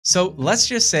So let's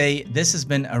just say this has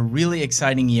been a really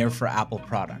exciting year for Apple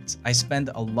products. I spend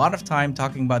a lot of time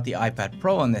talking about the iPad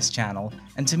Pro on this channel,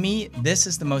 and to me, this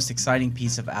is the most exciting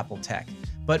piece of Apple tech.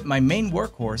 But my main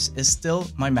workhorse is still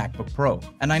my MacBook Pro.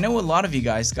 And I know a lot of you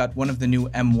guys got one of the new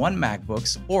M1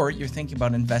 MacBooks, or you're thinking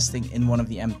about investing in one of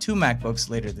the M2 MacBooks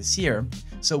later this year.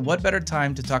 So what better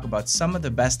time to talk about some of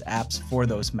the best apps for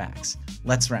those Macs?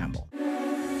 Let's ramble.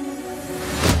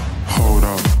 Hold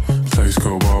up, place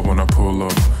go wild when I pull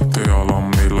up. They all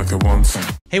on me like it wants some.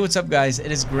 Hey, what's up guys?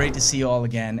 It is great to see you all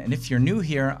again. And if you're new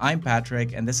here, I'm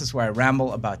Patrick, and this is where I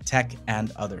ramble about tech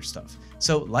and other stuff.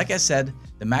 So like I said,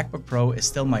 the MacBook Pro is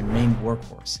still my main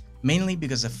workhorse, mainly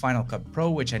because of Final Cut Pro,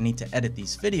 which I need to edit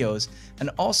these videos, and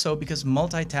also because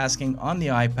multitasking on the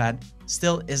iPad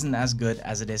still isn't as good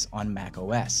as it is on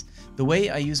macOS. The way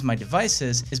I use my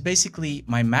devices is basically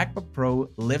my MacBook Pro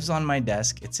lives on my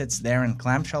desk, it sits there in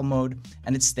clamshell mode,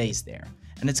 and it stays there.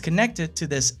 And it's connected to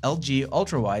this LG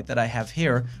ultrawide that I have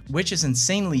here, which is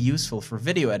insanely useful for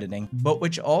video editing, but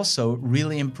which also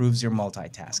really improves your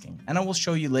multitasking. And I will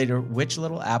show you later which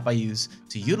little app I use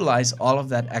to utilize all of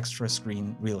that extra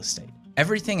screen real estate.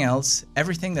 Everything else,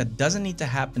 everything that doesn't need to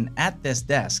happen at this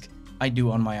desk, I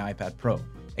do on my iPad Pro.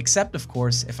 Except of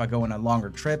course, if I go on a longer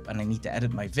trip and I need to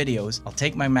edit my videos, I'll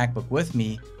take my MacBook with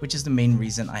me, which is the main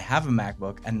reason I have a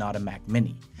MacBook and not a Mac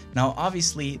Mini. Now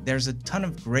obviously, there's a ton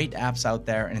of great apps out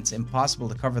there and it's impossible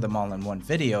to cover them all in one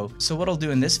video, so what I'll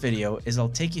do in this video is I'll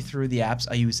take you through the apps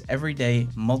I use every day,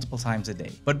 multiple times a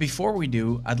day. But before we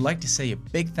do, I'd like to say a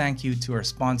big thank you to our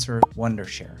sponsor,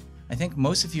 Wondershare. I think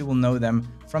most of you will know them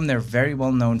from their very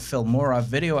well-known Filmora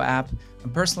video app.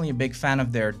 I'm personally a big fan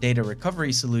of their data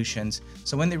recovery solutions,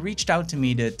 so when they reached out to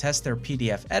me to test their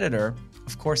PDF editor,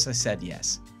 of course I said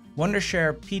yes.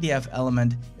 Wondershare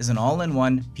PDFelement is an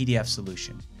all-in-one PDF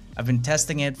solution. I've been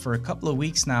testing it for a couple of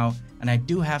weeks now, and I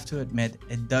do have to admit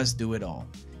it does do it all.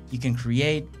 You can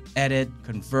create, edit,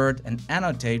 convert, and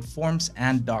annotate forms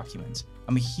and documents.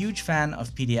 I'm a huge fan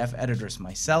of PDF editors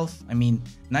myself. I mean,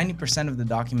 90% of the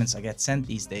documents I get sent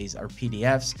these days are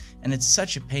PDFs, and it's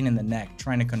such a pain in the neck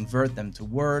trying to convert them to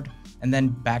Word and then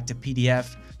back to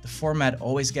PDF. The format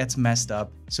always gets messed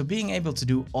up, so being able to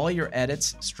do all your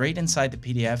edits straight inside the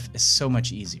PDF is so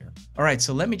much easier. Alright,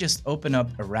 so let me just open up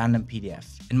a random PDF.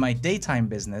 In my daytime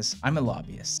business, I'm a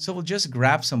lobbyist, so we'll just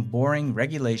grab some boring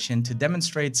regulation to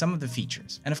demonstrate some of the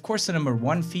features. And of course, the number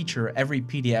one feature every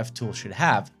PDF tool should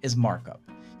have is markup.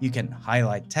 You can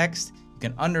highlight text, you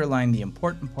can underline the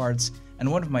important parts,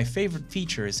 and one of my favorite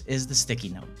features is the sticky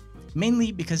note.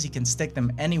 Mainly because you can stick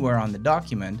them anywhere on the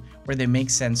document where they make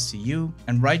sense to you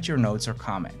and write your notes or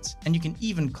comments. And you can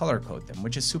even color code them,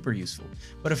 which is super useful.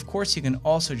 But of course, you can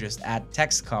also just add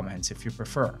text comments if you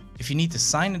prefer. If you need to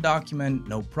sign a document,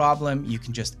 no problem, you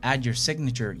can just add your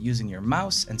signature using your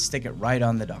mouse and stick it right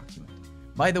on the document.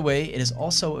 By the way, it is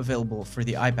also available for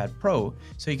the iPad Pro,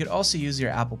 so you could also use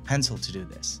your Apple Pencil to do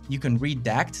this. You can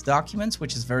redact documents,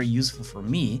 which is very useful for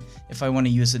me if I want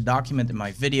to use a document in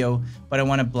my video, but I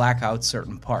want to black out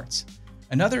certain parts.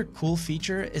 Another cool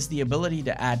feature is the ability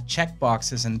to add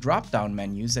checkboxes and drop-down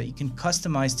menus that you can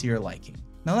customize to your liking.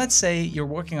 Now let's say you're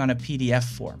working on a PDF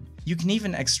form. You can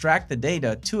even extract the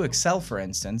data to Excel, for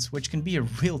instance, which can be a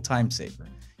real time saver.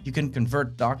 You can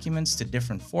convert documents to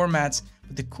different formats,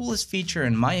 but the coolest feature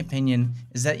in my opinion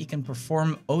is that you can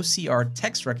perform OCR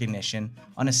text recognition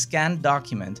on a scanned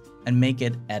document and make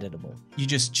it editable. You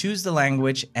just choose the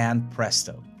language and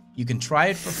presto. You can try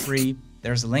it for free.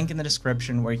 There's a link in the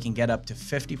description where you can get up to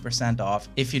 50% off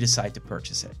if you decide to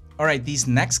purchase it. Alright, these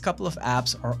next couple of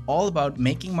apps are all about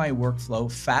making my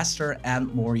workflow faster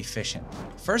and more efficient.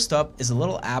 First up is a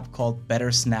little app called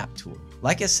BetterSnapTool.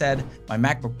 Like I said, my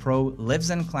MacBook Pro lives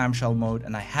in clamshell mode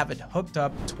and I have it hooked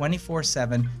up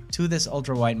 24/7 to this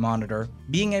ultra-wide monitor.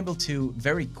 Being able to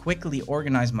very quickly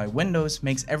organize my windows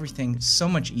makes everything so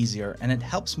much easier, and it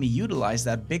helps me utilize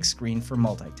that big screen for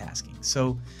multitasking.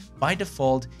 So by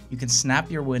default, you can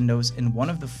snap your windows in one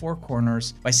of the four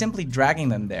corners by simply dragging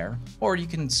them there, or you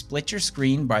can split your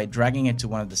screen by dragging it to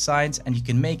one of the sides, and you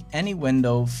can make any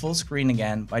window full screen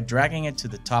again by dragging it to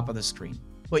the top of the screen.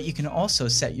 But you can also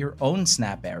set your own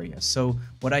snap areas. So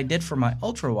what I did for my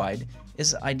ultra-wide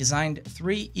is I designed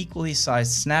 3 equally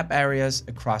sized snap areas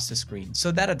across the screen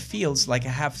so that it feels like I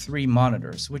have 3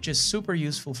 monitors, which is super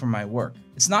useful for my work.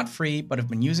 It's not free, but I've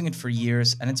been using it for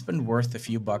years and it's been worth a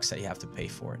few bucks that you have to pay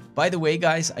for it. By the way,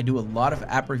 guys, I do a lot of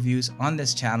app reviews on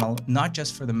this channel, not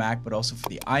just for the Mac, but also for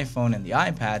the iPhone and the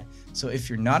iPad. So if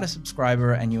you're not a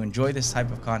subscriber and you enjoy this type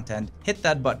of content, hit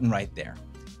that button right there.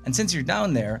 And since you're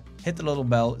down there, hit the little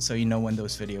bell so you know when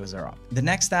those videos are up. The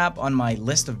next app on my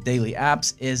list of daily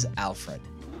apps is Alfred.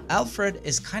 Alfred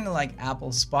is kind of like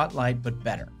Apple's Spotlight, but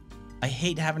better. I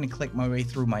hate having to click my way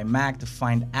through my Mac to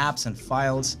find apps and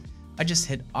files. I just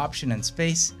hit Option and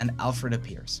space and Alfred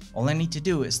appears. All I need to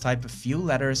do is type a few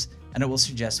letters and it will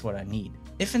suggest what I need.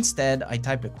 If instead I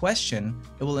type a question,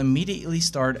 it will immediately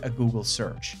start a Google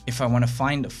search. If I want to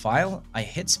find a file, I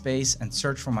hit space and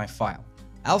search for my file.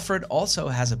 Alfred also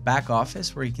has a back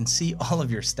office where you can see all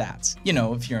of your stats. You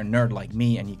know, if you're a nerd like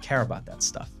me and you care about that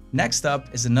stuff. Next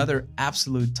up is another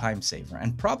absolute time saver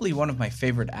and probably one of my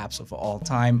favorite apps of all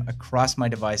time across my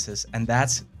devices, and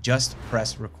that's Just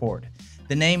Press Record.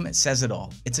 The name says it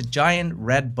all. It's a giant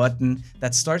red button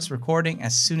that starts recording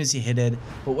as soon as you hit it,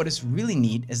 but what is really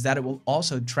neat is that it will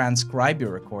also transcribe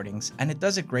your recordings, and it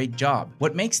does a great job.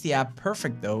 What makes the app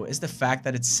perfect though is the fact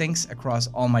that it syncs across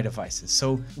all my devices.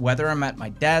 So whether I'm at my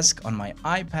desk, on my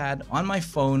iPad, on my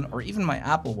phone, or even my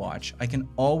Apple Watch, I can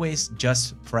always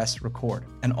just press record.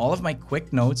 And all of my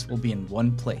quick notes will be in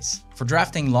one place. For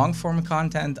drafting long form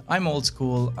content, I'm old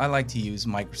school. I like to use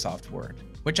Microsoft Word,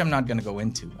 which I'm not going to go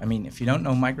into. I mean, if you don't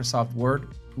know Microsoft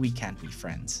Word, we can't be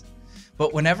friends.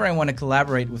 But whenever I want to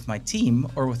collaborate with my team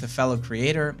or with a fellow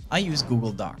creator, I use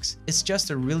Google Docs. It's just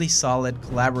a really solid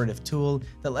collaborative tool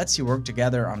that lets you work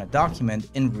together on a document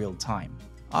in real time.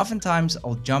 Oftentimes,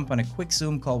 I'll jump on a quick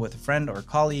Zoom call with a friend or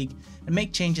colleague and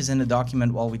make changes in the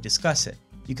document while we discuss it.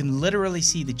 You can literally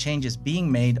see the changes being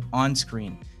made on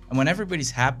screen. And when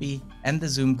everybody's happy, end the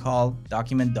Zoom call,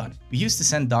 document done. We used to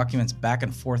send documents back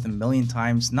and forth a million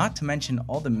times, not to mention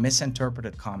all the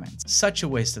misinterpreted comments. Such a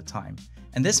waste of time.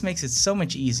 And this makes it so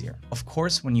much easier. Of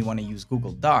course, when you want to use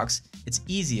Google Docs, it's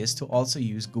easiest to also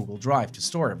use Google Drive to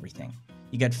store everything.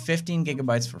 You get 15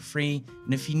 gigabytes for free,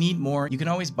 and if you need more, you can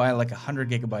always buy like 100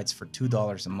 gigabytes for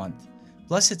 $2 a month.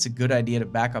 Plus, it's a good idea to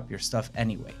back up your stuff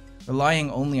anyway. Relying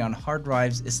only on hard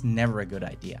drives is never a good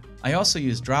idea. I also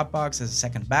use Dropbox as a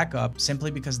second backup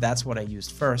simply because that's what I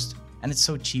used first, and it's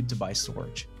so cheap to buy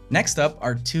storage. Next up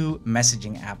are two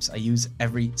messaging apps I use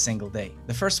every single day.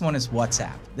 The first one is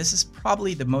WhatsApp. This is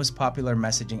probably the most popular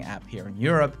messaging app here in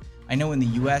Europe. I know in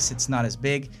the US it's not as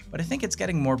big, but I think it's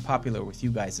getting more popular with you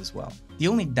guys as well. The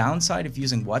only downside of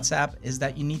using WhatsApp is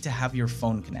that you need to have your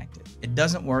phone connected. It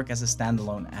doesn't work as a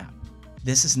standalone app.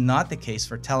 This is not the case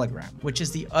for Telegram, which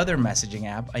is the other messaging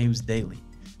app I use daily.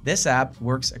 This app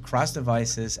works across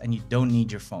devices and you don't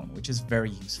need your phone, which is very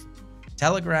useful.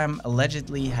 Telegram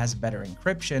allegedly has better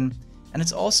encryption, and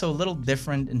it's also a little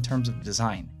different in terms of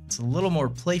design. It's a little more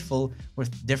playful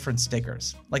with different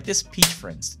stickers, like this peach for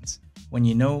instance. When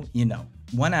you know, you know.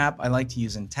 One app I like to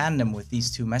use in tandem with these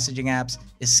two messaging apps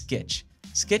is Skitch.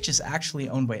 Skitch is actually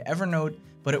owned by Evernote,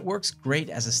 but it works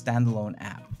great as a standalone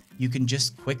app. You can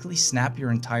just quickly snap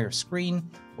your entire screen,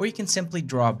 or you can simply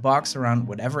draw a box around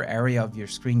whatever area of your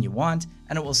screen you want,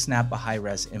 and it will snap a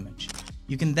high-res image.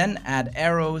 You can then add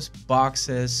arrows,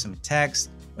 boxes, some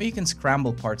text, or you can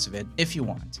scramble parts of it if you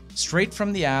want. Straight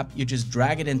from the app, you just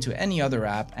drag it into any other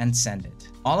app and send it.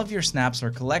 All of your snaps are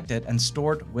collected and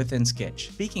stored within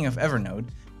Skitch. Speaking of Evernote,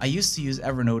 I used to use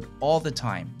Evernote all the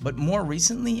time, but more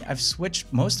recently, I've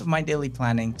switched most of my daily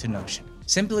planning to Notion.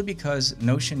 Simply because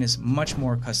Notion is much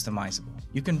more customizable.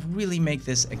 You can really make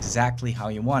this exactly how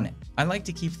you want it. I like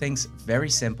to keep things very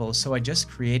simple, so I just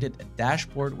created a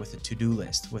dashboard with a to-do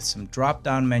list with some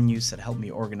drop-down menus that help me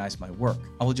organize my work.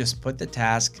 I will just put the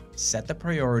task, set the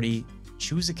priority,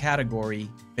 choose a category,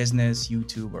 business,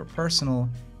 YouTube, or personal,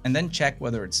 and then check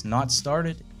whether it's not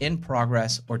started, in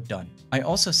progress, or done. I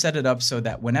also set it up so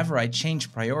that whenever I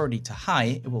change priority to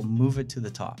high, it will move it to the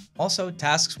top. Also,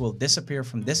 tasks will disappear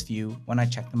from this view when I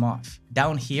check them off.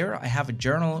 Down here, I have a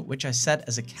journal which I set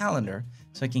as a calendar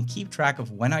so I can keep track of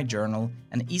when I journal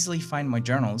and easily find my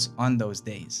journals on those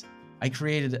days. I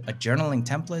created a journaling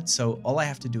template, so all I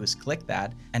have to do is click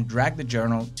that and drag the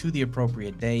journal to the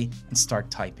appropriate day and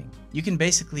start typing. You can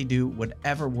basically do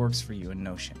whatever works for you in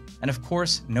Notion. And of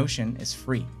course, Notion is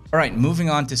free. All right,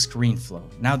 moving on to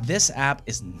Screenflow. Now this app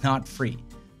is not free,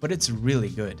 but it's really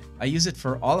good. I use it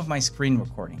for all of my screen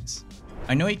recordings.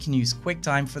 I know you can use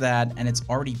QuickTime for that, and it's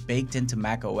already baked into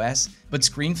macOS, but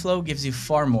Screenflow gives you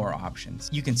far more options.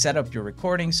 You can set up your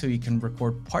recording so you can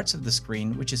record parts of the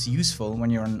screen, which is useful when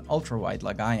you're on an ultra-wide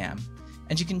like I am,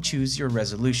 and you can choose your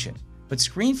resolution. But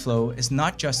Screenflow is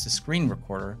not just a screen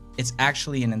recorder, it's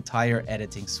actually an entire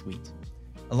editing suite.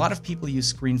 A lot of people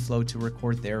use Screenflow to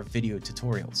record their video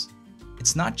tutorials.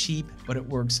 It's not cheap, but it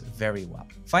works very well.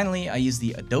 Finally, I use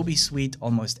the Adobe suite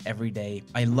almost every day.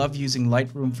 I love using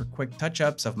Lightroom for quick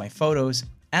touch-ups of my photos,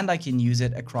 and I can use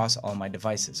it across all my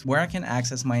devices, where I can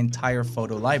access my entire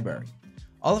photo library.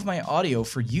 All of my audio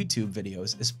for YouTube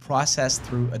videos is processed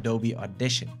through Adobe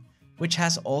Audition. which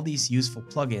has all these useful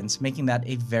plugins, making that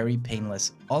a very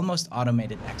painless, almost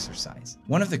automated exercise.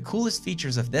 One of the coolest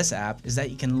features of this app is that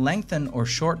you can lengthen or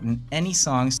shorten any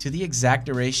songs to the exact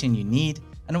duration you need,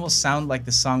 and it will sound like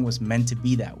the song was meant to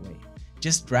be that way.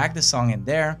 Just drag the song in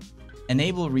there,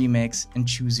 enable remix, and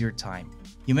choose your time.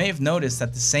 You may have noticed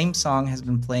that the same song has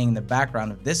been playing in the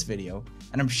background of this video,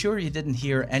 and I'm sure you didn't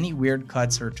hear any weird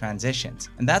cuts or transitions,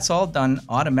 and that's all done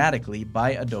automatically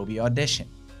by Adobe Audition.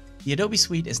 The Adobe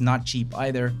Suite is not cheap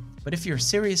either, but if you're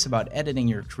serious about editing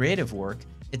your creative work,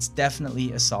 it's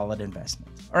definitely a solid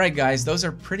investment. Alright guys, those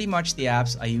are pretty much the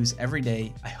apps I use every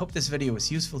day. I hope this video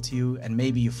was useful to you and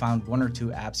maybe you found one or two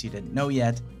apps you didn't know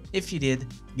yet. If you did,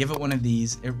 give it one of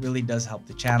these, it really does help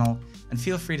the channel, and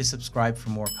feel free to subscribe for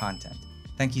more content.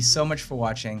 Thank you so much for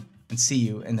watching, and see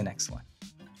you in the next one.